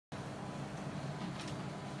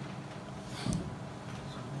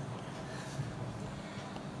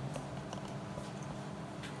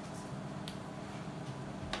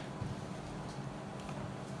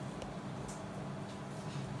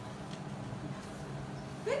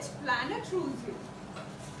which planet rules you?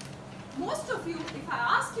 Most of you, if I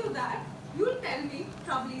ask you that, you'll tell me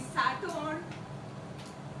probably Saturn,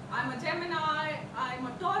 I'm a Gemini, I'm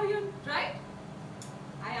a Taurian, right?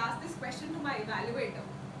 I asked this question to my evaluator.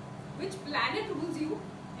 Which planet rules you?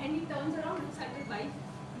 And he turns around and looks at his wife.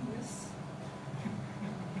 Yes.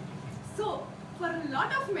 So, for a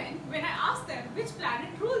lot of men, when I ask them which planet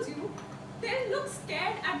rules you, they'll look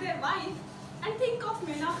scared at their wife and think of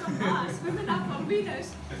men are from Mars, women are from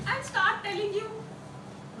Venus, and start telling you,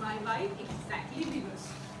 my wife exactly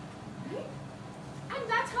Venus. Right? And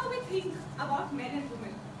that's how we think about men and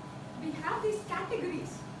women. We have these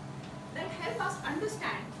categories that help us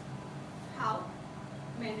understand how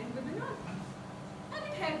men and women are. And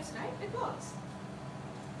it helps, right? It works.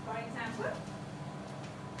 For example,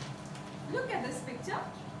 look at this picture.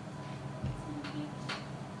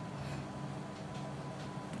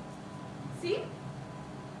 See?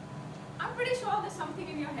 I'm pretty sure there's something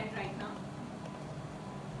in your head right now.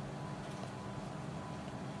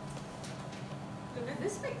 Look at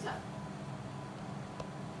this picture.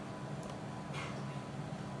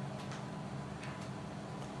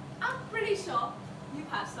 I'm pretty sure you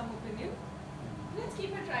have some opinion. Let's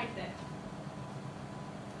keep it right there.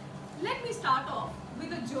 Let me start off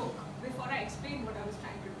with a joke before I explain what I was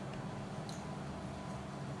trying to do.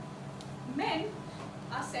 Men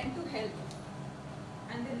are sent to help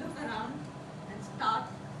and they look around and start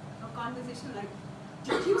a conversation like,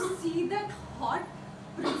 did you see that hot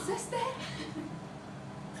princess there?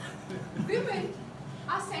 Women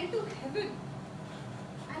are sent to heaven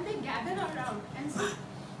and they gather around and say,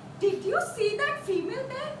 did you see that female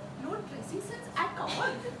there? No dressing sense at all.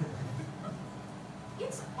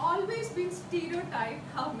 It's always been stereotyped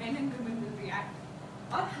how men and women will react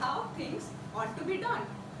or how things ought to be done.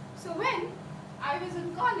 So when I was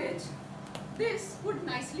in college, this would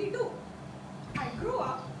nicely do. I grew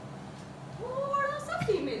up more as a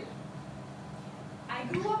female. I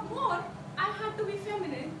grew up more, I had to be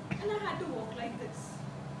feminine and I had to walk like this.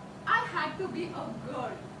 I had to be a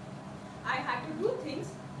girl. I had to do things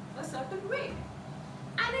a certain way.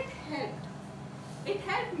 And it helped. It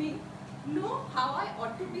helped me know how I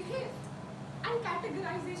ought to behave. And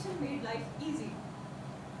categorization made life easy.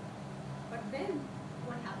 But then,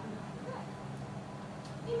 what happened after that?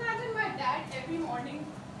 Imagine my dad every morning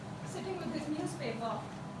sitting with his newspaper,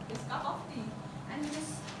 his cup of tea, and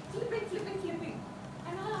just flipping.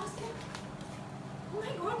 And I'll ask him, oh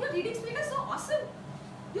my God, your reading speed is so awesome.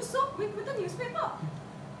 You're so quick with the newspaper.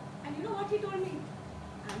 And you know what he told me?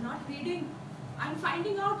 I'm not reading. I'm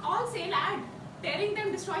finding out all sale ad, tearing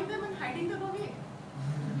them, destroying them, and hiding them away.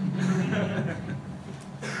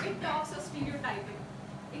 It talks of stereotyping.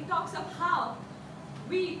 It talks of how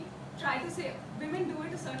we try to say women do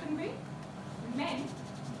it a certain way, men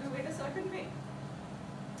do it a certain way.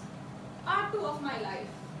 Part 2 of my life.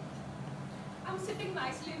 I'm sitting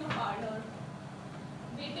nicely in a parlor,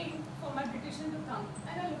 waiting for my beautician to come,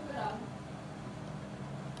 and I look around.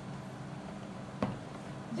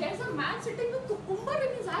 There's a man sitting with cucumber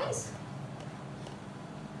in his eyes,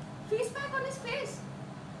 face pack on his face.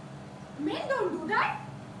 Men don't do that.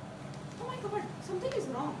 Oh my God, something is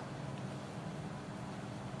wrong.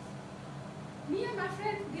 Me and my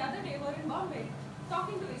friend the other day were in Bombay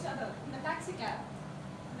talking to each other in the taxi cab,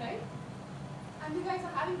 right? And you guys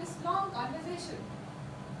are having this long conversation.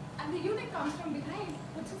 And the eunuch comes from behind,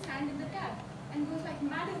 puts his hand in the cab, and goes like,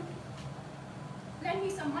 madam, lend me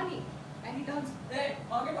some money. And he turns, hey,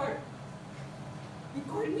 Aage. He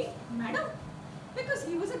called me madam because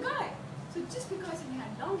he was a guy. So just because he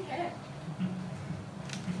had long hair,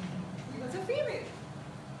 he was a female.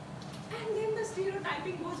 And then the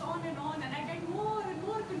stereotyping goes on, and I get more and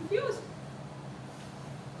more confused.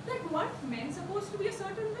 That weren't men supposed to be a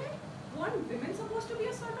certain way? Weren't women supposed to be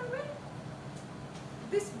a certain way?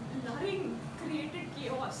 This blurring created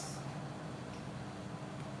chaos.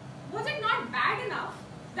 Was it not bad enough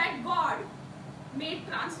that God made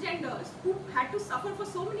transgenders who had to suffer for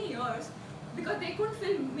so many years because they couldn't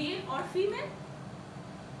feel male or female?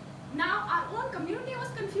 Now our own community was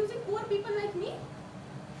confusing poor people like me.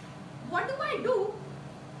 What do I do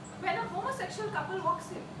when a homosexual couple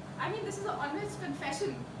walks in? I mean, this is an honest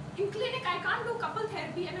confession. In clinic, I can't do couple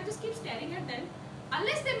therapy and I just keep staring at them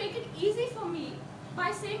unless they make it easy for me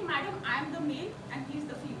by saying, madam, I'm the male and he's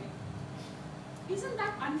the female. Isn't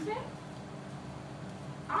that unfair?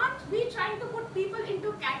 Aren't we trying to put people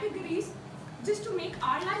into categories just to make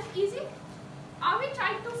our life easy? Are we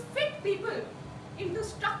trying to fit people into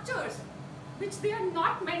structures which they are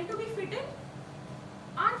not meant to be fit in?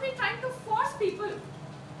 Aren't we trying to force people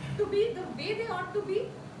to be the way they ought to be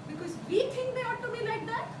because we think they ought to be like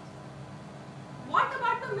that? What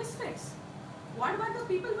about the misfits? What about the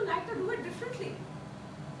people who like to do it differently?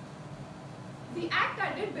 The act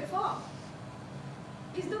I did before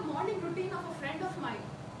is the morning routine of a friend of mine.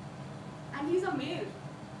 And he's a male.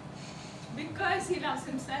 Because he loves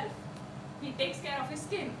himself. He takes care of his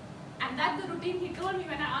skin. And that's the routine he told me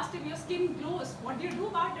when I asked him, your skin glows. What do you do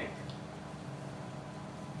about it?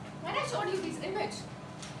 When I showed you this image,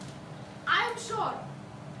 I am sure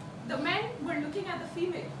the men were looking at the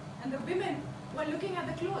female and the women were looking at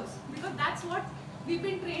the clothes, because that's what we've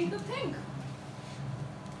been trained to think.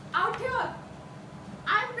 Out here,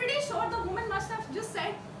 I'm pretty sure the woman must have just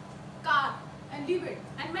said car and leave it,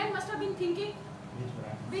 and men must have been thinking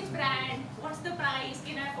which brand, what's the price,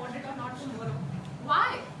 can I afford it or not tomorrow.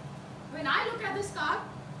 Why? When I look at this car,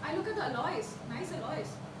 I look at the alloys, nice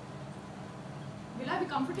alloys. Will I be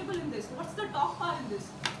comfortable in this? What's the top part in this?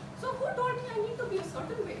 So who told me I need to be a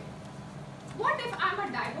certain way? What if I'm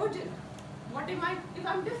a divergent? What if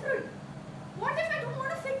I'm different? What if I don't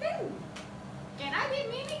want to fit in? Can I be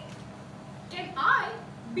me? Can I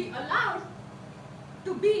be allowed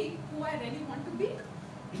to be who I really want to be?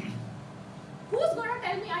 Who's going to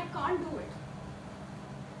tell me I can't do it?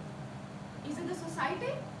 Is it the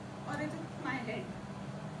society or is it my head?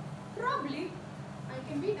 Probably I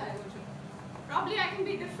can be divergent. Probably I can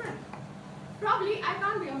be different. Probably I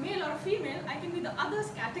can't be a male or a female, I can be the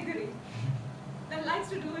others category that likes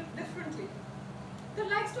to do it differently, that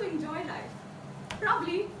likes to enjoy life.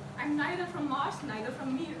 Probably I'm neither from Mars, neither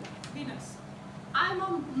from Venus. I'm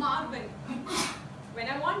a Marvel. When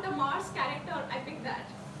I want a Mars character, I pick that.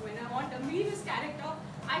 When I want a Venus character,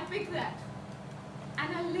 I pick that.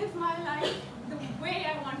 And I live my life the way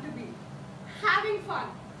I want to be. Having fun,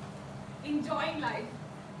 enjoying life,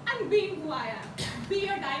 and being who I am. Be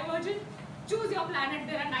a divergent, choose your planet,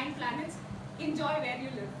 there are 9 planets, enjoy where you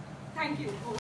live. Thank you.